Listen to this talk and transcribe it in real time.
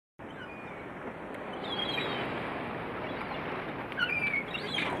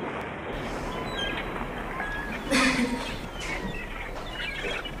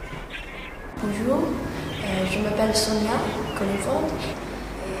m'appelle Sonia Collingwood.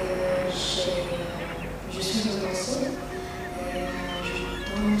 Je suis une danseuse et je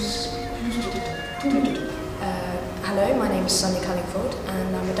danse plus de temps. Hello, my name is Sonia Collingwood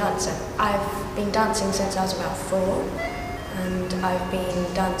and I'm a dancer. I've been dancing since I was about 4 and I've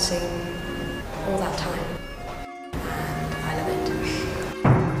been dancing all that time and I love it.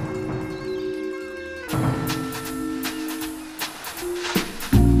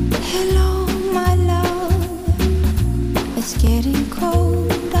 Hello, my love, it's getting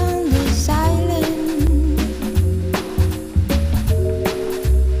cold on this island.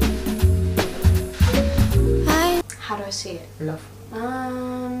 How do I see it? Love.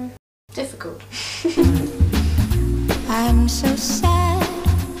 Difficult. I'm so sad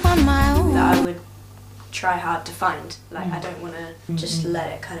on my own. That I would try hard to find. Like, I don't want to just let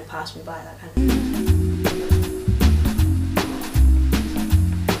it kind of pass me by, that kind of thing.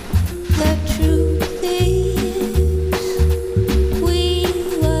 The truth is, we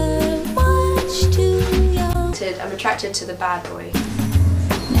were much too young. I'm attracted to the bad boy.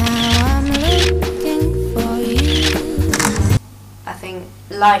 Now I'm looking for you. I think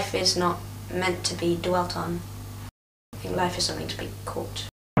life is not meant to be dwelt on. I think life is something to be caught.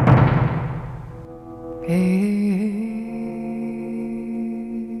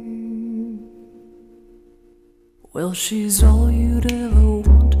 Well, she's all you'd ever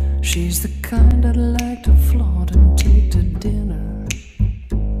want. She's the kind I'd like to flaunt and take to dinner.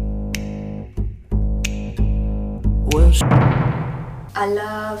 Well, I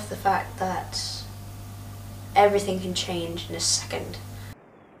love the fact that everything can change in a second.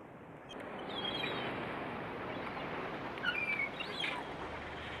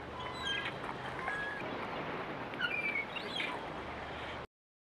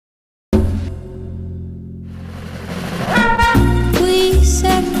 We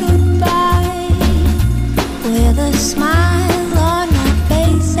said goodbye with a smile on our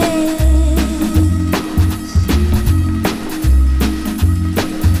faces.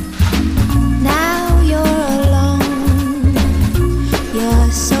 Now you're alone,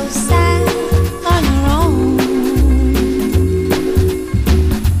 you're so sad on your own.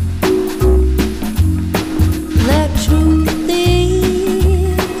 The truth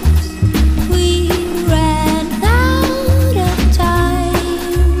is, we ran out of time.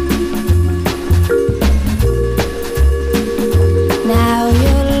 Now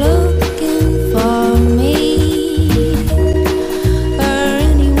you're looking for me or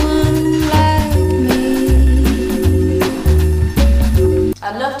anyone like me.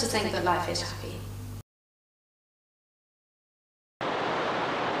 I'd love to think that life is happy.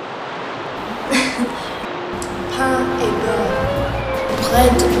 Pain et beurre,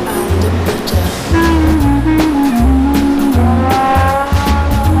 bread